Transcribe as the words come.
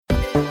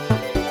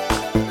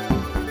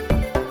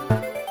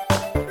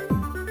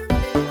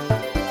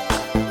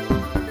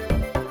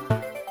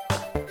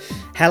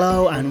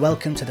Hello and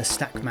welcome to the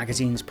Stack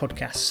Magazine's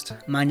podcast.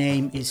 My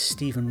name is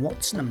Stephen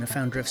Watson, I'm the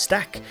founder of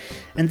Stack,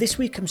 and this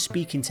week I'm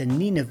speaking to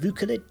Nina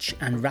Vukelic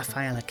and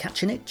Rafaela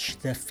Kacinic,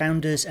 the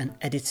founders and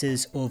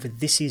editors of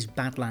This Is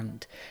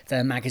Badland,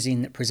 the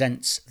magazine that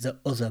presents the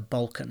other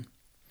Balkan.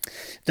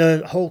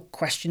 The whole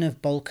question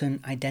of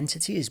Balkan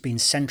identity has been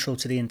central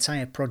to the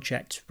entire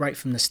project right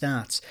from the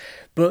start,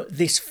 but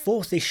this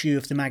fourth issue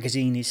of the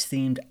magazine is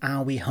themed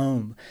Are We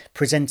Home?,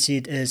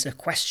 presented as a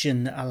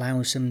question that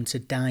allows them to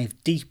dive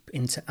deep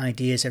into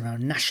ideas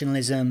around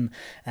nationalism,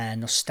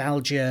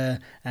 nostalgia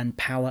and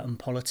power and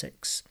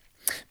politics.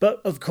 But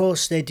of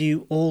course they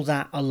do all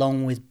that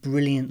along with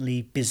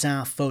brilliantly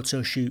bizarre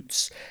photo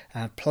shoots,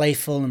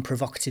 playful and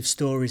provocative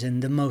stories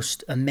and the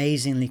most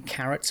amazingly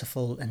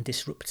characterful and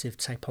disruptive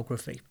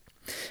typography.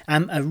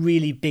 I'm a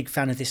really big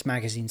fan of this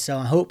magazine, so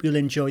I hope you'll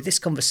enjoy this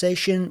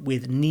conversation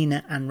with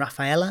Nina and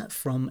Rafaela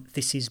from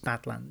This Is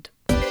Badland.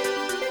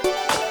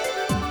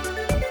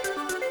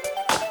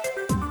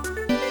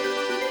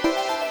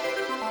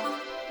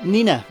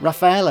 Nina,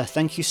 Rafaela,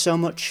 thank you so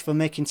much for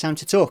making time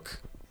to talk.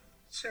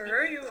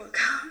 Sure, you're welcome.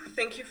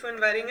 Thank you for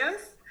inviting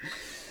us.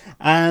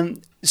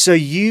 So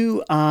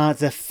you are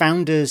the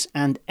founders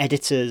and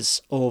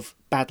editors of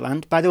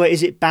Badland. By the way,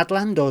 is it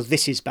Badland or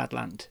This Is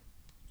Badland?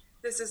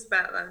 This is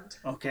Badland.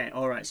 Okay,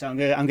 all right. So I'm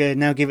gonna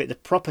now give it the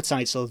proper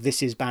title.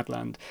 This Is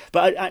Badland.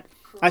 But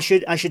I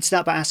should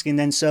start by asking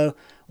then. So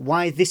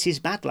why This Is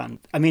Badland?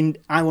 I mean,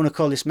 I want to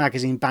call this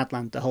magazine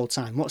Badland the whole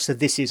time. What's the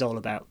This Is all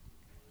about?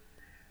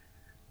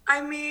 I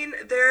mean,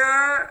 there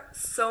are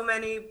so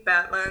many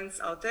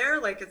Badlands out there,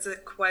 like it's a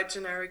quite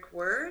generic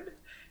word.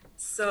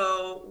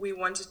 So we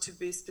wanted to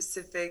be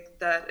specific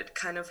that it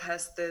kind of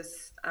has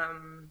this,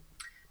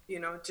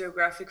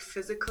 geographic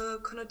physical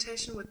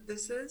connotation what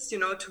this is,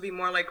 to be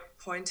more like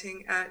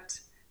pointing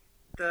at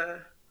the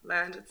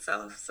land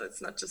itself. So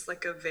it's not just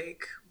like a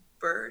vague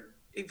bird,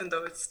 even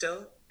though it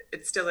still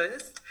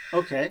is.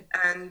 Okay.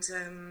 And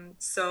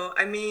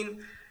I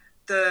mean,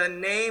 the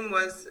name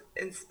was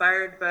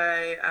inspired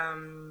by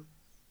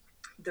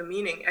the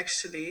meaning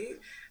actually,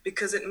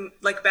 because it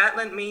like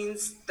Badland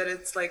means that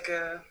it's like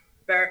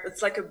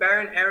a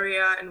barren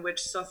area in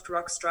which soft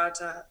rock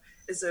strata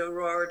is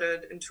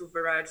eroded into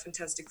varied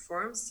fantastic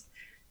forms,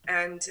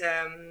 and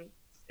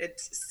it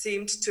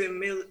seemed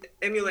to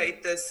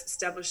emulate this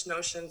established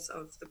notions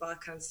of the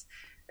Balkans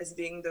as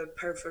being the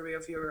periphery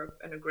of Europe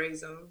and a gray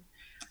zone.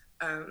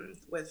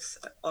 With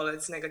all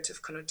its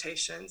negative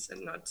connotations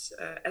and not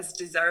as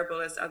desirable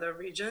as other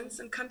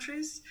regions and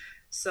countries.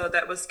 So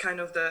that was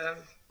kind of the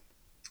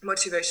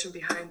motivation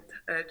behind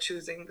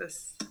choosing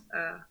this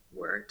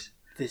word.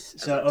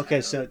 So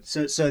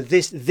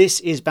this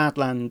is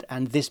Badland,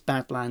 and this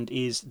Badland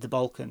is the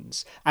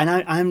Balkans, and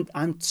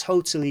I'm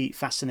totally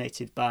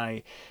fascinated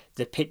by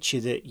the picture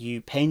that you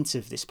paint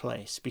of this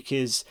place,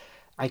 because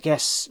I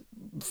guess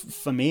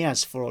for me,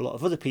 as for a lot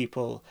of other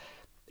people,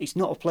 it's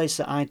not a place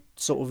that I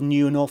sort of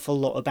knew an awful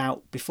lot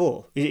about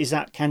before. Is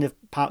that kind of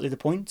partly the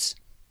point?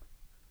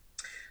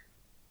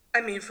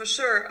 I mean, for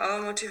sure, our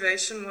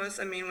motivation was,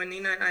 when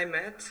Nina and I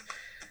met,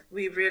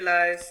 we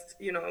realized,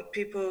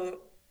 people,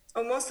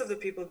 or most of the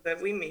people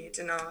that we meet,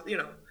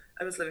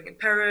 I was living in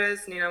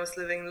Paris, Nina was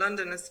living in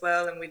London as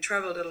well, and we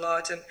traveled a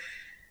lot,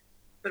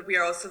 but we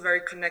are also very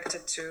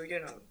connected to,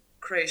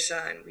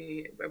 Croatia, and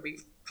where we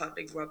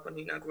partly grew up, when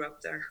Nina grew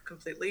up there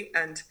completely,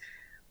 and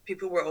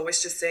people were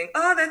always just saying,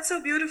 "Oh, that's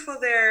so beautiful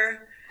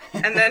there,"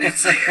 and then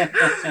it's like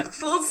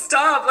full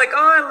stop, like,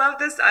 "Oh, I love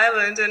this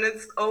island," and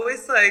it's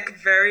always like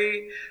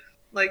very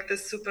like the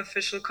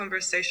superficial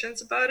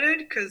conversations about it,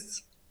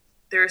 because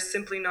there's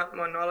simply not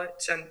more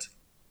knowledge, and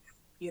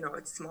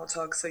it's small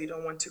talk, so you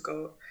don't want to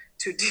go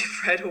too deep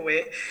right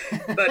away.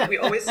 But we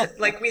always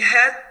we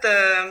had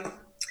the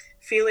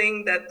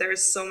feeling that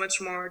there's so much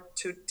more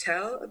to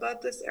tell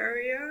about this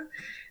area,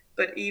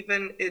 but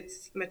even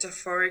its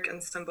metaphoric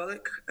and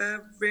symbolic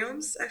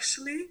realms,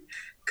 actually,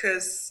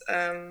 because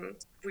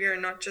we are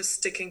not just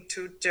sticking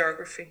to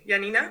geography.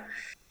 Janina?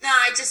 No,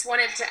 I just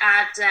wanted to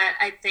add that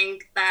I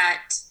think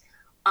that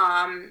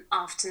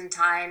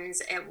oftentimes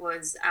it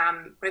was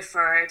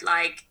referred,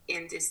 like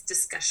in these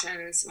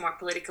discussions, more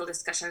political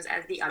discussions,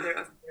 as the other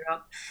of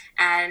Europe.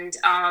 And,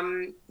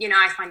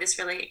 I find this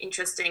really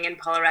interesting and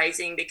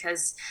polarizing,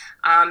 because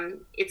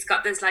it's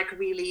got this like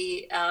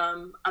really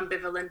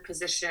ambivalent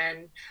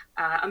position,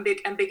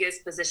 ambiguous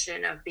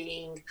position of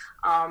being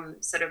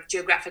sort of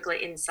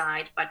geographically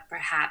inside, but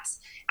perhaps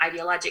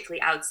ideologically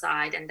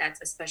outside. And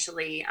that's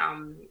especially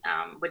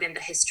within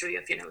the history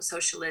of,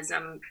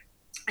 socialism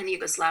and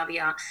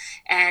Yugoslavia.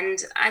 And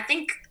I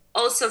think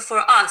also for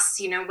us,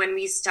 when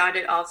we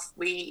started off,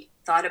 we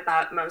thought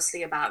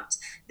mostly about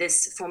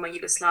this former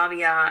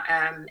Yugoslavia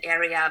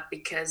area,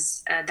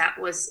 because that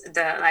was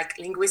the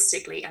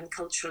linguistically and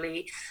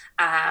culturally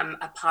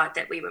a part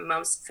that we were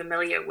most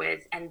familiar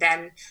with. And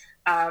then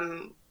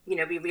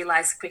we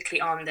realized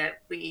quickly on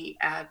that we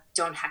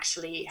don't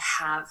actually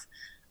have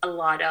a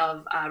lot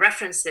of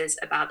references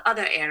about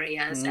other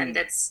areas, and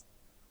that's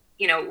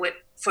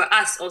for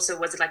us also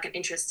was like an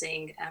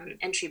interesting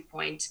entry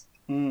point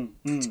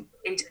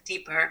into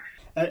deeper.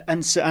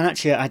 And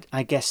actually,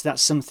 I guess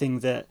that's something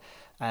that,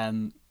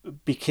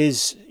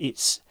 because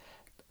it's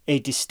a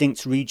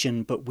distinct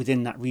region, but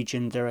within that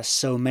region there are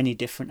so many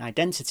different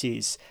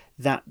identities.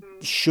 That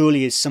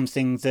surely is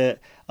something that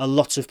a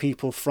lot of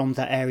people from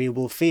that area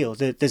will feel.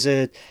 There's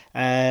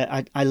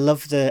I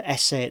love the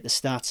essay at the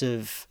start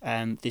of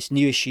this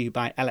new issue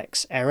by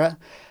Alex Era,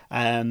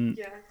 Yeah.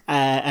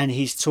 and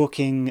he's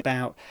talking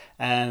about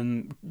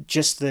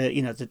just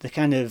the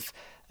kind of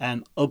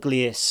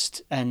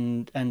ugliest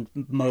and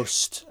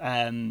most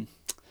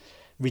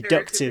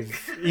reductive,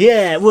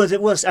 yeah, well, it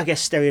was, I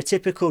guess,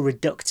 stereotypical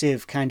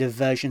reductive kind of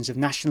versions of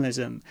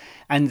nationalism.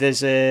 And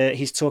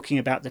he's talking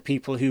about the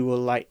people who will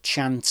like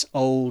chant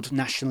old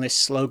nationalist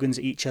slogans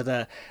at each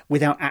other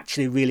without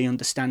actually really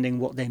understanding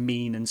what they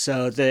mean. And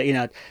so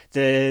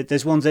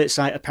there's one that's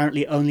like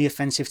apparently only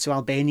offensive to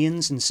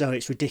Albanians, and so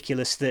it's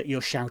ridiculous that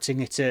you're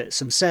shouting it at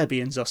some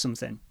Serbians or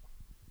something.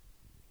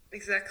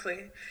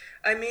 Exactly.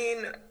 I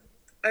mean,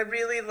 I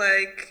really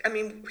like, I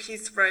mean,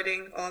 he's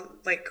writing all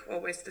like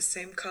always the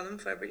same column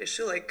for every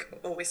issue, like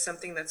always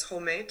something that's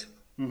homemade.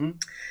 And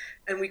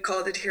we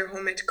called it here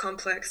Homemade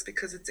Complex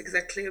because it's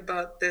exactly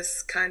about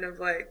this kind of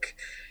like,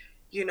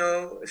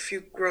 if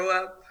you grow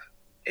up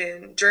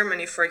in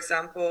Germany, for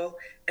example,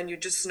 and you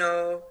just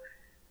know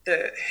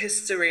the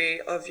history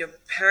of your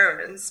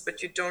parents,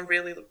 but you don't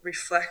really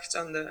reflect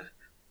on the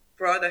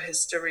broader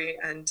history,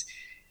 and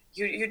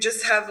you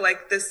just have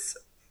like this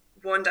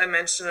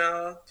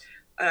one-dimensional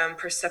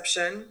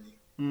perception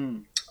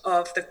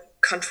of the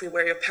country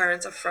where your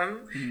parents are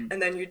from,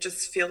 and then you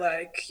just feel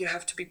like you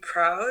have to be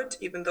proud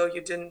even though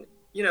you didn't,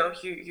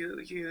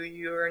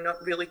 you're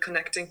not really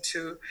connecting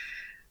to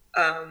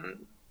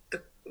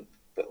the,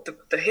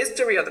 the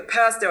history or the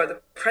past or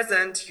the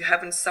present. You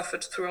haven't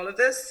suffered through all of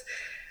this,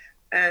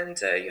 and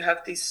you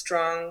have these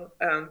strong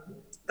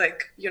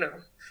like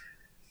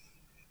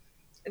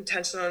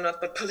intentional or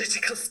not, but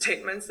political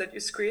statements that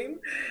you scream.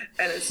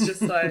 And it's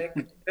just like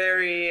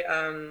very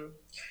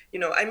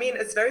I mean,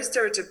 it's very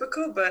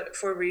stereotypical, but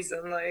for a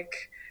reason.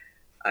 Like,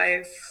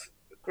 I've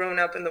grown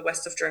up in the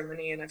west of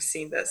Germany and I've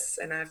seen this,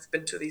 and I've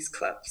been to these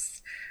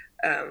clubs,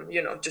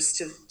 just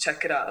to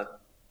check it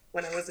out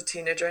when I was a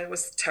teenager, and it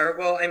was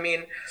terrible. I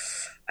mean,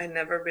 I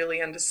never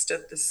really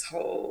understood this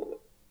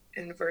whole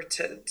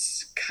inverted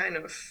kind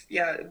of,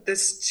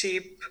 this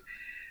cheap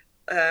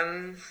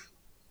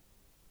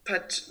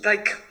but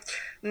like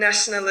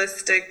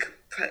nationalistic,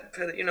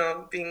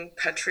 being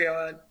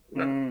patriot,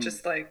 not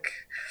just like,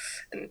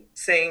 and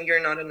saying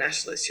you're not a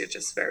nationalist, you're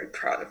just very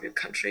proud of your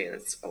country. And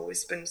it's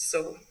always been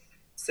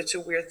such a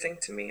weird thing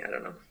to me. I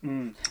don't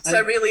know. So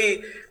I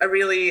really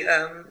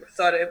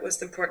thought it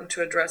was important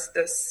to address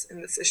this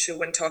in this issue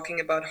when talking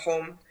about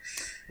home.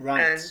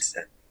 Right. And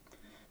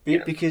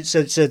Because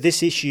so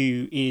this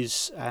issue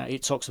is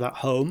it talks about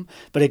home,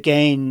 but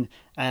again,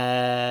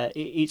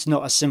 it's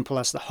not as simple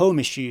as the home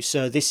issue.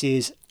 So this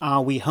is,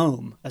 are we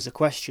home, as a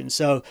question.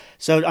 So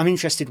I'm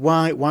interested,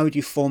 why would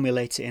you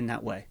formulate it in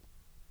that way?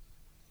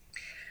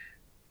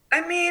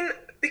 I mean,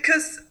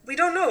 because we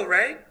don't know,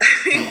 right?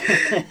 I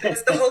mean,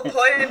 that's the whole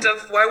point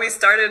of why we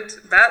started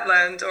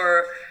Badland,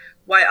 or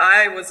why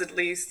I was at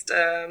least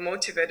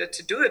motivated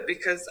to do it,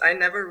 because I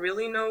never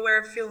really know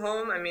where I feel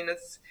home. I mean,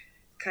 it's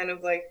kind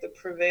of like the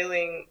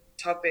prevailing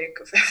topic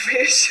of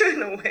every issue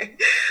in a way.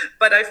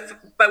 But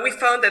we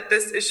found that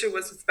this issue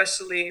was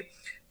especially,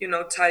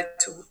 tied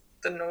to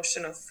the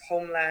notion of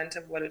homeland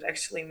and what it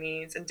actually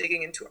means, and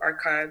digging into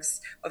archives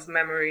of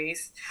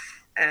memories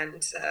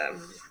and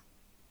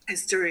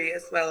history,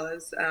 as well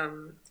as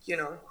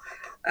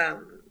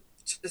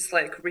just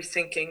like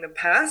rethinking the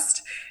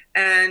past.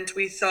 And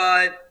we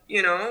thought,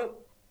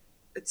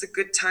 it's a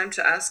good time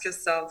to ask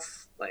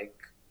yourself, like,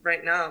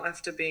 right now,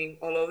 after being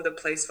all over the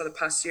place for the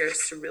past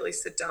years, to really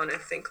sit down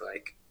and think,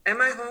 like,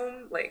 am I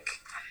home? Like,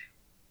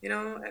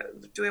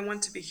 do I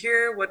want to be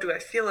here? What do I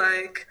feel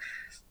like?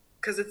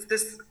 Because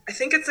I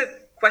think it's a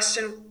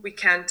question we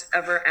can't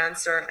ever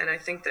answer. And I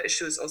think the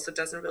issues also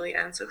doesn't really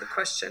answer the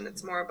question.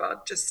 It's more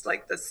about just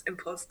like this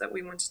impulse that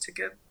we wanted to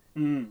give.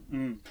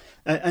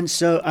 And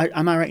so,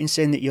 am I right in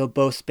saying that you're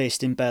both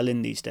based in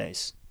Berlin these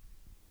days?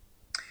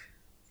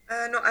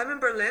 No, I'm in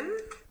Berlin,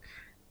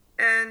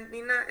 and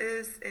Nina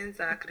is in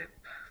Zagreb.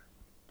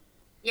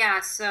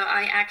 Yeah, so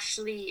I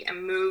actually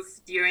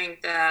moved during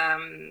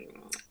the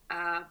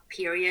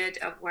period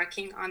of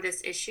working on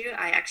this issue.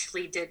 I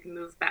actually did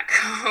move back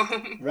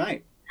home.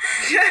 Right.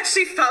 Yeah,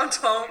 she found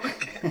home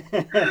again.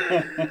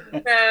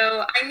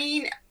 So, I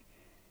mean,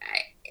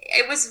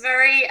 it was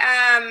very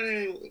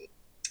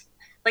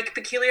like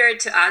peculiar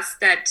to us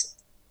that,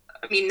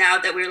 I mean, now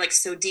that we're like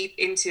so deep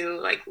into,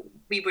 like,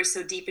 we were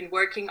so deep in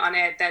working on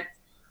it, that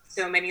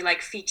so many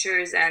like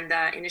features and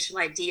initial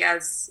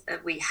ideas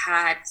that we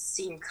had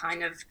seemed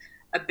kind of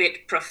a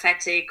bit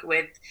prophetic,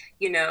 with,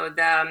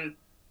 the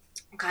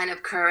kind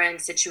of current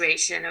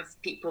situation of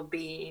people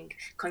being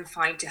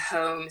confined to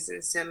homes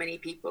and so many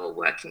people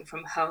working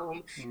from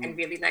home, and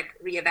really like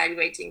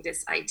reevaluating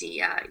this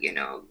idea,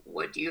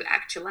 what do you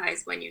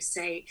actualize when you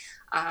say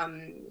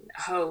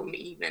home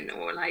even,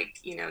 or like,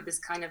 this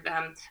kind of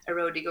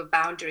eroding of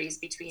boundaries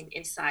between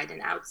inside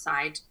and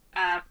outside.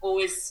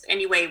 Always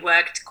anyway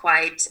worked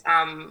quite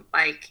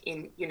like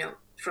in,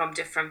 from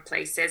different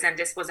places, and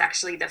this was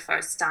actually the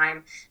first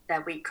time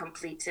that we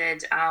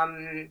completed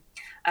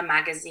a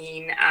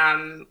magazine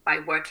by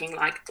working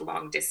like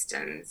long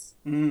distance.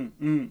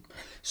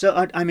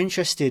 So I'm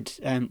interested,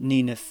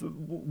 Nina,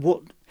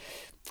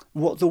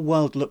 what the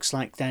world looks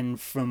like then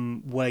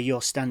from where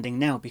you're standing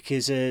now,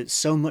 because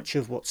so much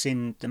of what's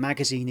in the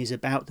magazine is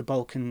about the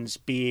Balkans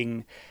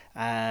being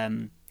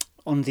on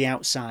the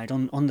outside,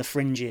 on the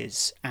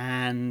fringes,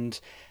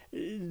 and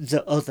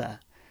the other.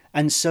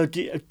 And so,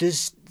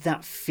 does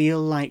that feel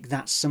like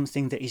that's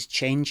something that is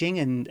changing,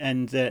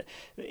 and that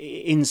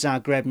in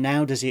Zagreb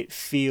now, does it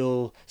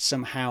feel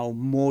somehow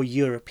more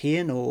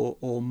European,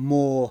 or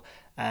more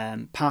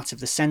part of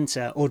the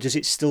centre, or does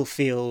it still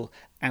feel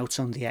out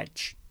on the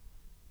edge?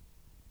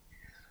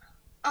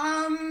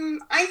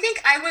 I think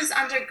I was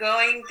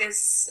undergoing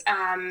this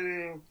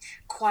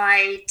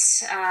quite,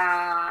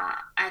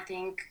 I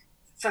think,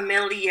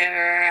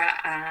 familiar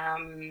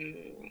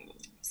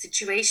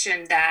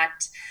situation that,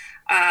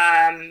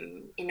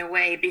 in a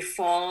way,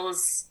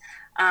 befalls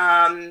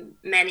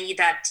many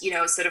that,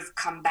 sort of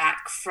come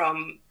back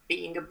from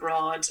being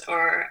abroad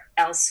or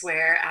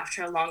elsewhere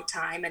after a long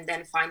time and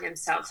then find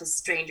themselves as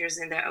strangers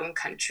in their own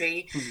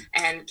country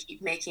and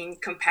keep making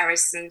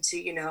comparison to,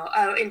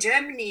 oh, in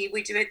Germany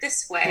we do it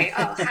this way,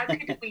 oh, how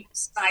could we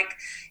just like,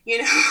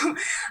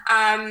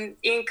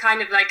 in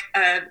kind of like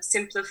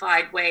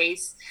simplified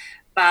ways.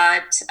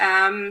 But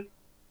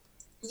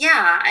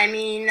yeah, I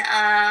mean,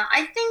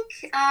 I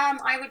think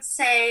I would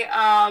say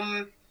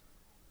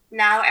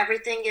now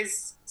everything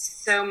is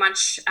so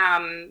much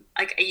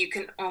like you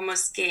can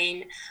almost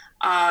gain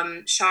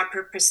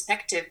sharper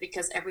perspective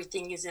because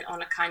everything is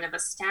on a kind of a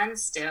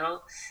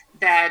standstill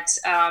that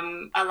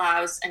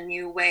allows a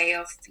new way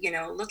of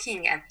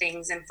looking at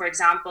things. And for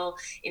example,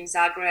 in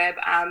Zagreb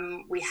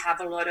we have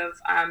a lot of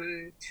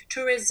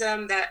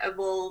tourism that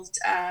evolved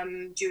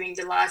during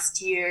the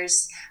last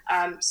years,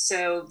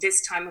 so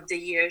this time of the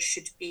year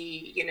should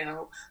be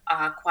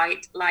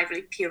quite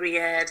lively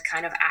period,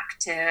 kind of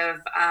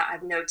active.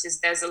 I've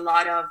noticed there's a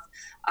lot of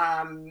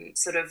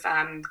sort of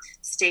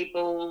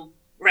staple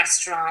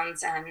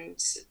restaurants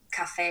and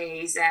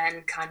cafes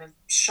and kind of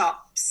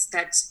shops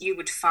that you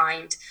would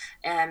find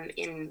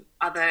in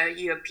other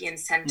European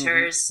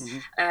centers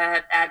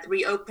that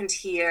reopened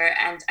here.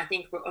 And I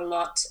think we're a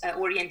lot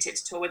oriented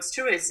towards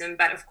tourism,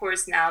 but of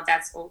course now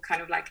that's all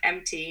kind of like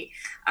empty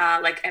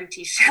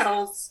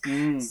shelves.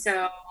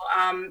 So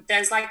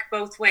there's like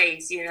both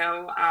ways,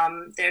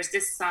 there's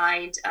this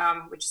side,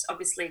 which is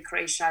obviously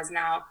Croatia is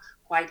now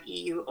quite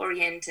EU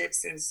oriented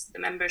since the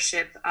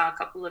membership a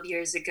couple of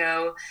years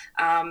ago.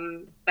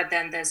 But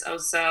then there's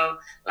also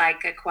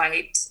like a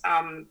quite,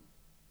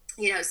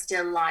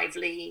 still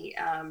lively,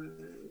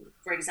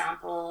 for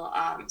example,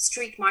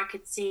 street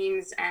market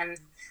scenes and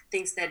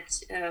things that,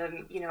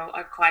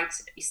 are quite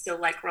still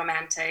like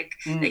romantic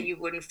that you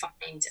wouldn't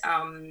find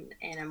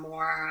in a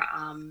more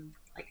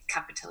like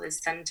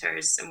capitalist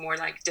centers and more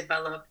like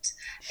developed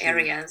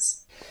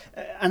areas.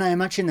 And I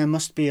imagine there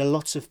must be a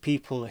lot of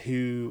people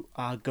who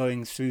are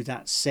going through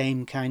that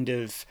same kind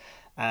of,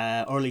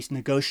 or at least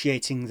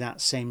negotiating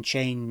that same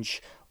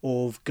change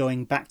of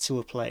going back to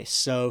a place.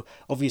 So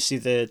obviously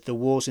the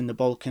wars in the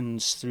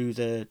Balkans through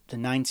the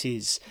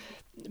 90s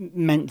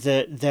meant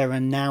that there are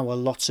now a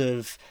lot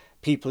of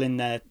people in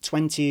their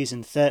 20s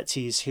and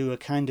 30s who are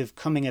kind of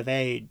coming of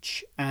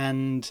age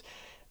and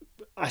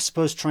I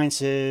suppose trying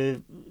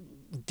to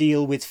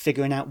deal with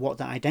figuring out what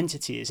that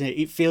identity is. And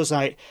it feels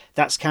like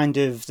that's kind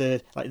of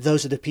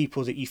those are the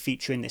people that you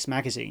feature in this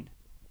magazine.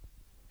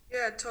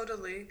 Yeah,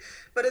 totally.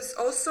 But it's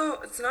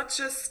not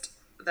just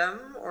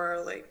them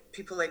or like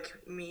people like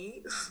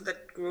me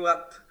that grew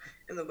up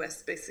in the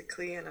West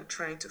basically and are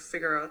trying to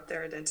figure out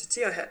their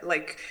identity or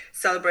like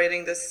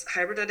celebrating this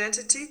hybrid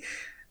identity.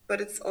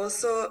 But it's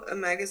also a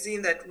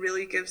magazine that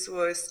really gives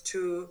voice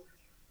to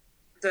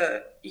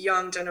the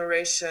young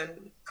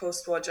generation,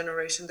 post-war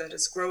generation that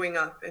is growing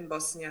up in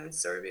Bosnia and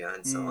Serbia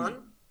and so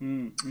on.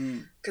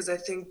 Because I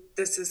think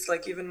this is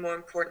like even more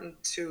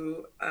important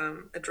to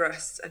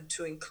address and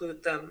to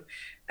include them.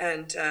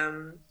 And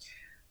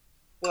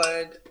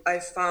what I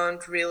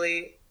found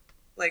really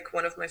like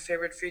one of my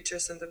favorite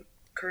features in the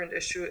current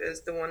issue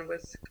is the one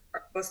with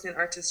Bosnian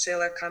artist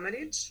Sheila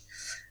Kamenic.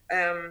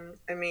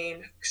 I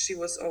mean, she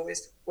was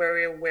always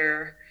very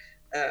aware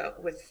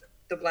with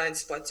the blind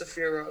spots of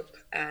Europe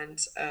and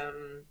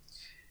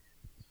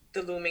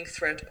the looming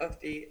threat of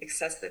the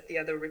excess that the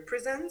other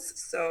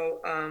represents. So,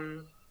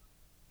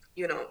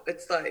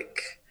 it's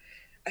like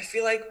I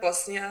feel like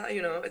Bosnia,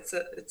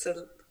 it's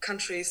a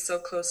country so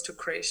close to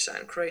Croatia,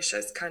 and Croatia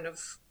is kind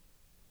of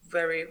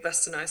very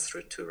westernized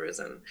through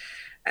tourism.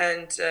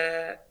 and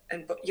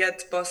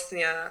yet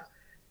Bosnia,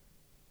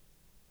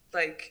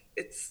 like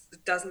it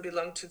doesn't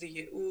belong to the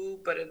EU,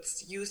 but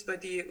it's used by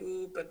the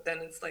EU, but then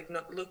it's like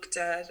not looked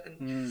at,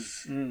 and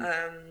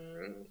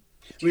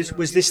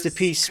was this the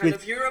piece kind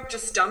with of Europe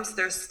just dumps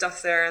their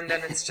stuff there, and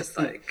then it's just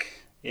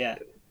like yeah,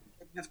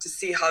 you have to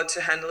see how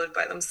to handle it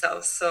by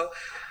themselves. So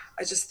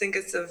I just think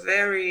it's a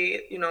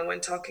very, when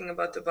talking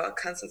about the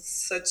Balkans,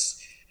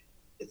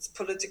 it's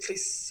politically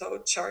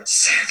so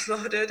charged and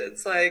loaded.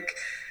 It's like,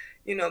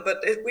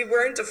 but we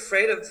weren't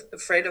afraid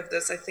of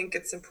this. I think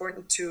it's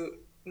important to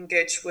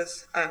engage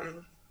with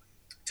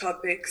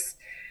topics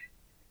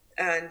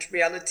and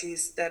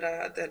realities that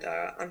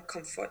are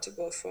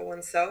uncomfortable for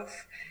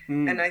oneself.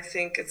 And I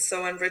think it's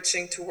so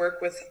enriching to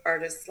work with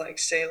artists like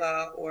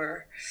Shayla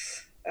or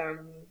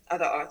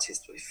other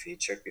artists we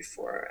featured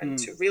before, and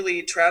to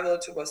really travel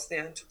to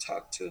Bosnia and to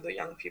talk to the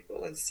young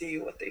people and see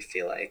what they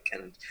feel like,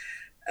 and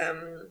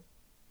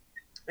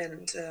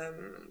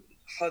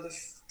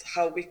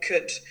how we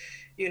could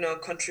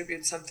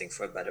contribute something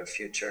for a better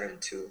future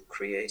and to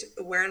create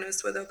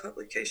awareness with our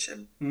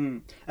publication.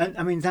 And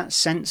I mean, that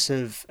sense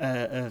of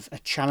a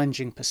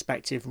challenging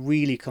perspective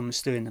really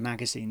comes through in the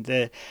magazine.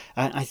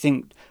 I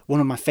think one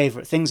of my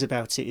favourite things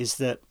about it is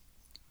that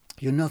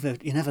you're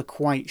never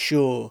quite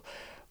sure.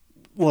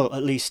 Well,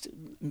 at least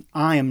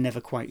I am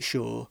never quite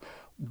sure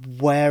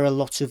where a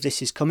lot of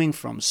this is coming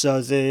from. So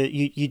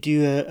you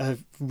do a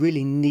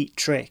really neat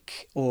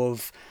trick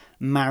of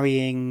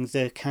marrying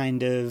the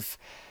kind of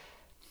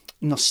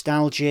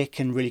nostalgic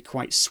and really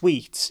quite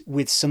sweet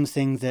with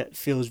something that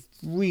feels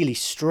really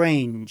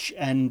strange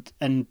and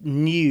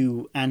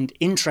new and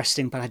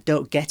interesting, but I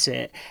don't get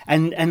it,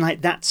 and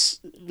like that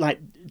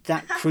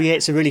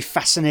creates a really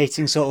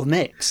fascinating sort of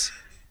mix.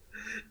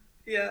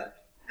 Yeah.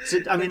 So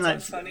I mean,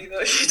 like, funny though,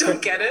 you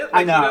don't get it.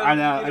 Like, I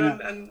know.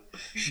 And,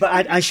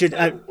 but I should.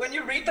 When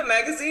you read the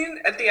magazine,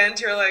 at the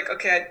end, you're like,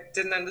 okay, I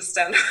didn't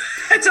understand.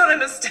 I don't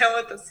understand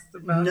what this is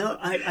about. No,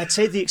 I'd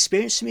say the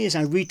experience to me is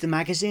I read the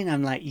magazine,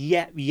 I'm like,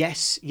 yep,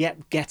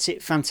 get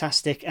it,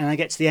 fantastic, and I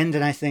get to the end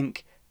and I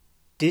think,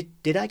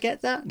 Did I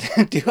get that?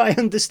 Do I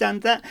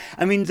understand that?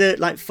 I mean,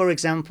 for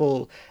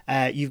example,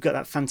 you've got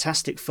that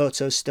fantastic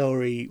photo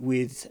story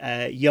with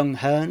young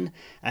Hearn,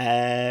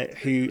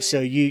 so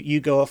you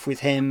go off with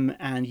him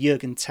and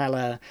Jürgen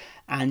Teller,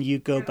 and you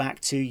go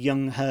back to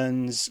young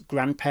Hearn's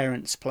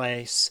grandparents'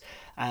 place.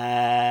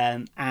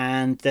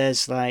 And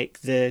there's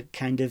like the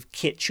kind of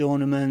kitsch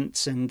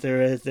ornaments, and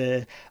there are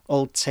the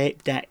old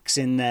tape decks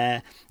in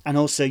there, and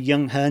also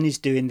young Hearn is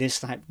doing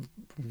this like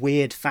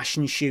weird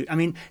fashion shoot. I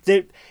mean,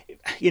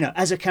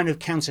 as a kind of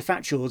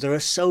counterfactual, there are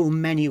so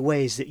many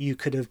ways that you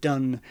could have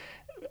done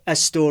a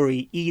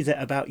story either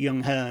about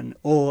young Hearn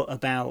or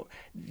about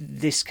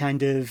this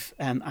kind of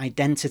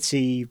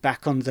identity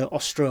back on the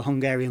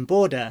Austro-Hungarian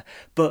border,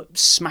 but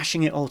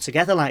smashing it all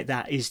together like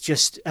that is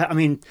just, I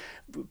mean,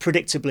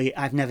 predictably,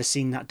 I've never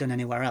seen that done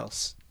anywhere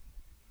else.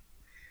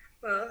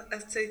 Well,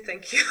 I'd say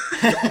thank you.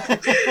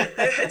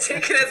 I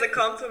take it as a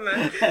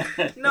compliment.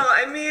 No,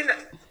 I mean,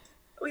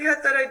 we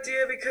had that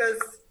idea because,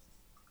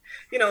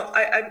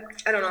 I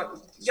don't know,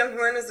 young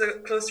Hearn is a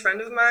close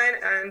friend of mine,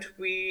 and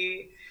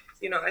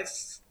I've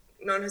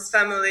known his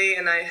family,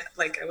 and I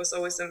was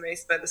always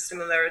amazed by the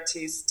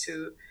similarities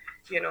to,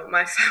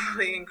 my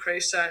family in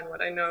Croatia and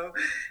what I know.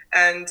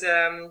 And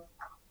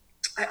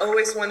I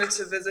always wanted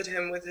to visit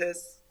him with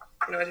his,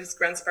 at his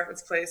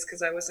grandparents' place,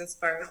 because I was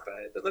inspired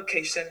by the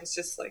location. It's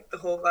just like the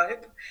whole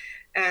vibe.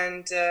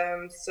 And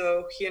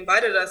so he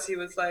invited us. He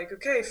was like,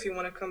 okay, if you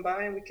want to come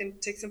by and we can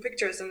take some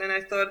pictures. And then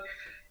I thought,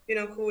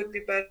 who would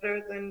be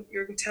better than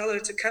Jürgen Teller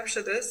to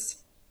capture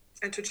this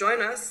and to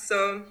join us?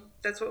 So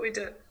that's what we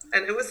did.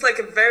 And it was like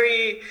a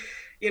very,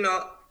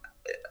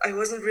 I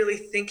wasn't really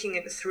thinking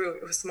it through.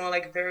 It was more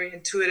like very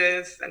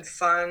intuitive and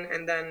fun.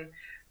 And then,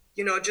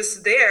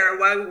 just there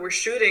while we were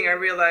shooting, I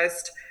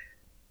realized,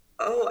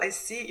 oh, I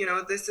see,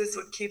 this is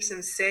what keeps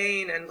him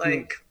sane. And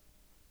like,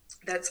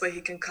 that's why he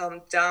can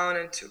calm down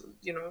and to,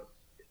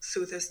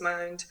 soothe his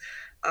mind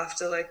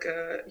after like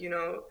a,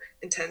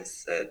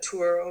 intense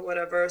tour or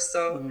whatever.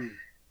 So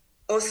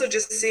also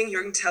just seeing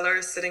Jürgen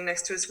Teller sitting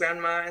next to his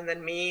grandma and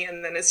then me,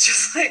 and then it's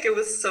just like, it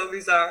was so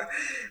bizarre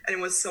and it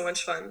was so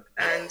much fun.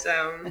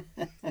 And,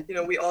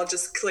 we all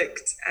just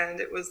clicked, and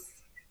it was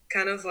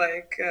kind of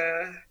like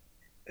a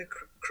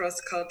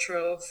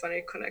cross-cultural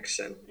funny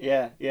connection.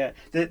 Yeah.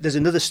 There's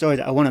another story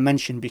that I want to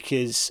mention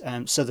because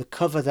so the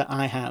cover that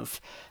I have,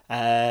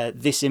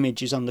 this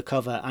image is on the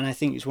cover, and I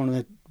think it's one of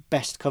the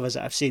best covers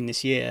that I've seen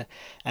this year.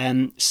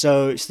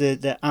 So it's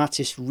the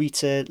artist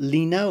Rita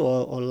Lino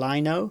or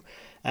Lino.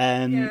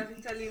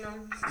 Rita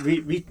Lino.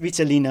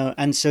 Rita Lino,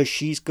 and so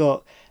she's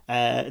got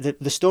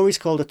the story's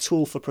called A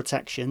Tool for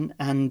Protection,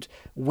 and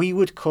we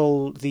would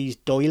call these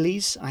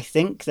doilies. I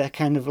think they're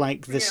kind of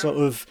like the sort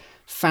of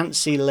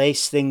fancy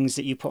lace things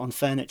that you put on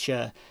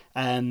furniture,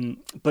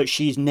 but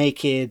she's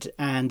naked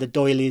and the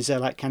doilies are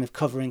like kind of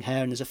covering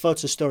her, and there's a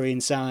photo story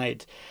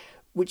inside,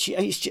 which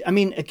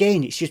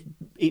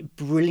it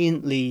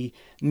brilliantly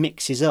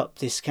mixes up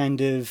this kind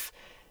of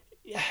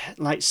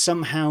like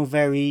somehow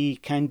very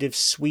kind of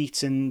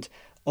sweet and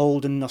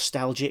old and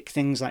nostalgic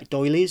things like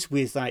doilies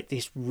with like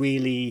this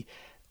really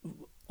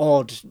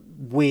odd,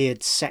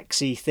 weird,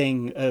 sexy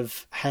thing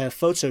of her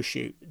photo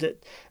shoot.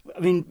 That,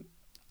 I mean,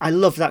 I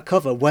love that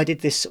cover. Where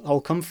did this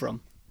all come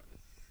from?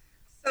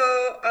 So,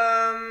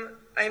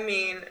 I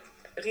mean,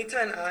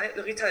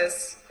 Rita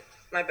is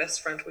my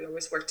best friend. We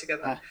always work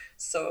together.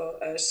 So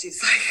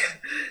she's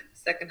like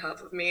second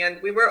half of me, and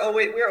we were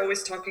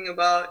always talking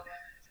about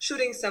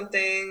shooting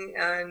something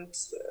and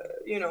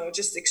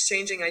just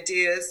exchanging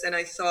ideas. And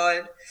I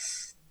thought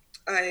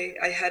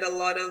I had a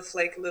lot of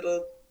like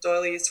little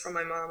doilies from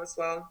my mom as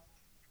well,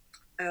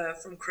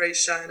 from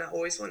Croatia, and I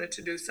always wanted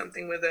to do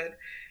something with it.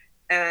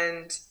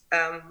 And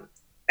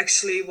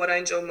actually, what I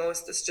enjoy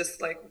most is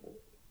just like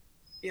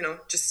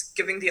just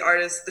giving the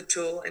artist the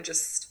tool and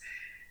just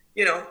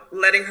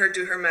letting her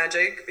do her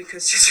magic,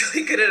 because she's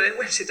really good at it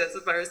when she does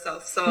it by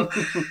herself. So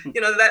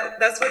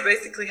that's what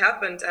basically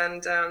happened.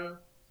 And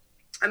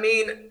I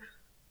mean,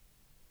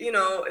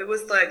 it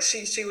was like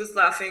she was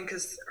laughing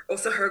because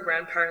also her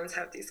grandparents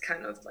have these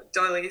kind of like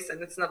doilies,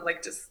 and it's not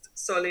like just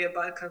solely a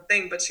Balkan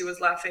thing, but she was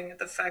laughing at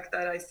the fact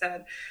that I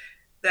said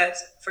that,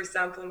 for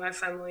example, my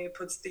family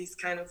puts these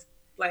kind of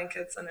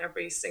blankets on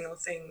every single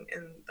thing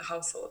in the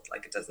household.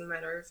 Like, it doesn't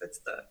matter if it's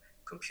the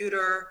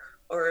computer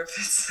or if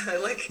it's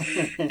like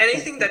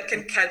anything that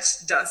can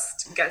catch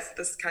dust gets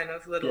this kind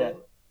of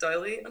little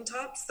doily on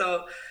top.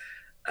 So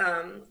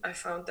I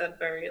found that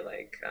very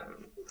like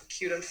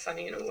cute and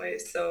funny in a way.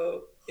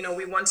 So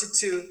we wanted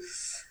to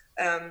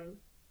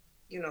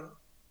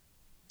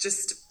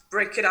just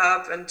break it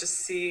up and just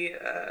see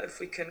if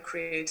we can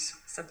create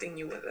something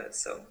new with it.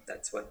 So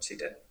that's what she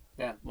did.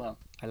 Yeah, well,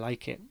 I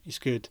like it. It's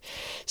good.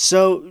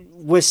 So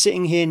we're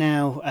sitting here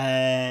now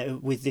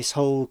with this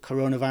whole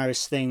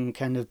coronavirus thing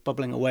kind of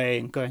bubbling away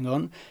and going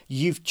on.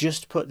 You've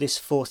just put this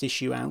 4th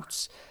issue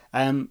out.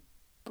 I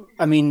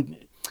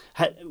mean,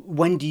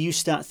 when do you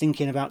start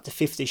thinking about the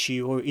 5th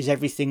issue, or is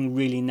everything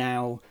really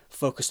now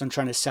focused on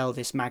trying to sell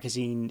this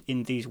magazine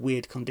in these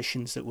weird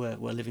conditions that we're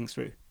living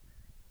through?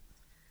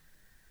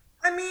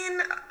 I mean,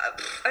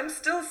 I'm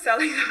still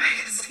selling the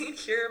magazine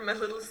here in my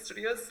little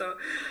studio, so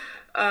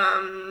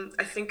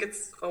I think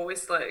it's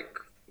always like,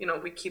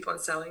 we keep on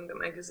selling the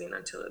magazine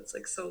until it's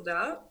like sold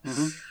out.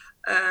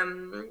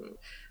 Mm-hmm.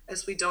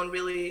 As we don't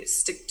really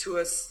stick to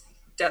a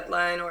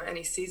deadline or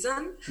any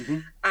season.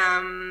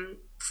 Mm-hmm.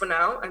 For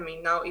now, I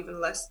mean, now even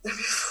less than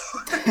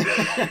before.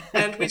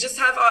 And we just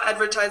have our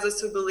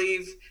advertisers who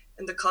believe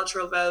in the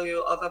cultural value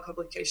of our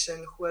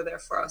publication, who are there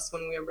for us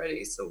when we are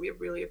ready. So we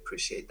really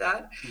appreciate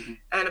that. Mm-hmm.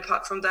 And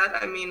apart from that,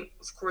 I mean,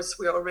 of course,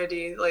 we're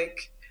already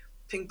like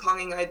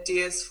ping-ponging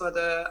ideas for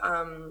the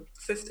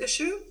 5th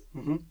issue.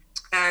 Mm-hmm.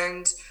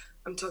 And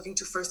I'm talking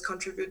to first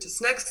contributors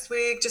next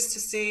week just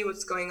to see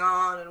what's going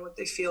on and what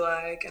they feel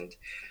like. And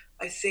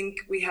I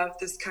think we have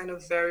this kind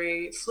of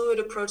very fluid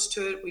approach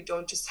to it. We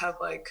don't just have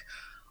like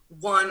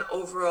one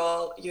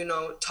overall,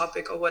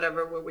 topic or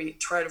whatever, where we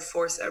try to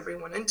force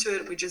everyone into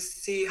it. We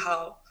just see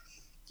how,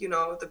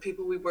 the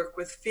people we work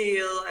with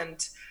feel,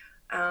 and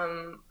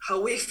how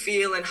we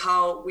feel, and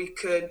how we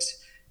could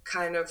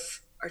kind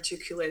of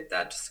articulate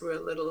that through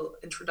a little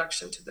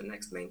introduction to the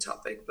next main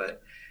topic.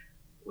 But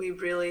we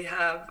really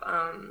have,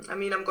 I'm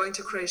going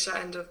to Croatia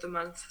end of the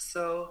month.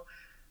 So,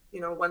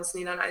 once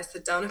Nina and I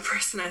sit down in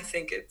person, I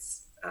think it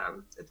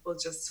will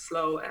just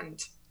flow,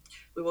 and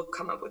we will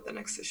come up with the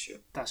next issue.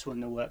 That's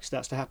when the work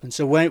starts to happen.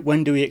 So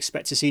when do we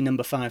expect to see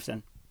number 5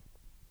 then?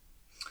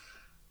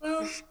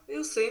 Well,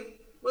 we'll see.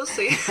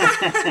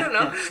 I don't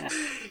know.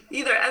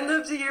 Either end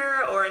of the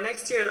year or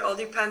next year. It all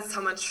depends how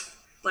much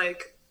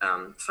like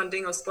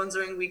funding or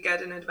sponsoring we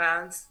get in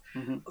advance.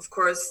 Mm-hmm. Of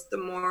course, the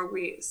more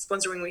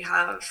sponsoring we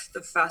have,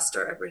 the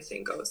faster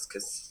everything goes,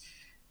 because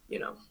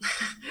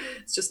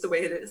it's just the way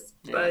it is.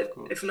 Yeah, but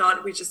if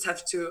not, we just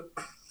have to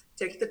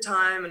take the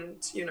time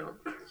and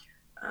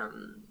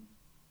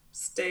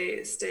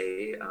stay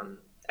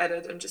at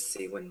it and just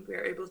see when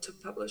we're able to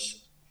publish.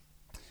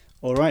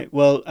 All right.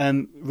 Well,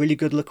 really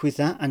good luck with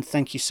that, and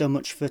thank you so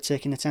much for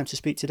taking the time to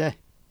speak today.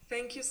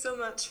 Thank you so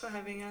much for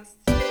having us.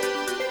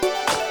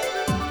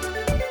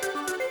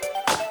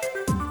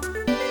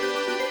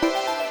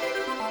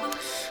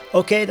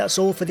 Okay, that's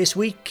all for this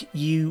week.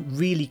 You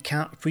really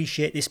can't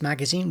appreciate this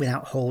magazine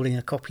without holding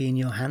a copy in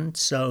your hand.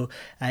 So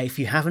if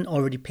you haven't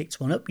already picked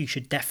one up, you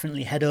should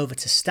definitely head over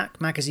to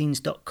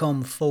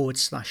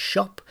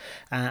stackmagazines.com/shop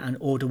and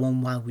order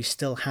one while we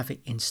still have it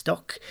in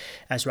stock.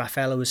 As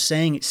Rafaela was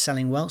saying, it's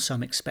selling well, so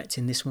I'm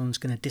expecting this one's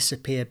going to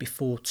disappear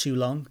before too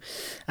long.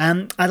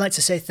 I'd like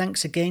to say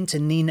thanks again to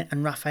Nina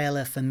and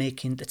Rafaela for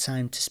making the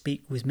time to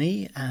speak with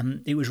me.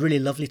 It was really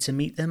lovely to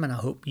meet them, and I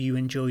hope you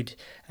enjoyed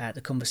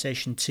the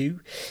conversation too.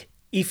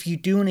 If you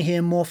do want to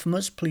hear more from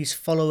us, please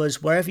follow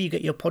us wherever you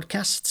get your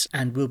podcasts,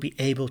 and we'll be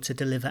able to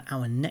deliver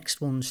our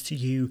next ones to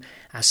you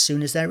as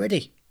soon as they're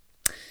ready.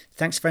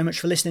 Thanks very much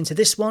for listening to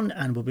this one,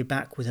 and we'll be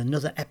back with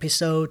another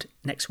episode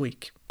next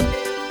week.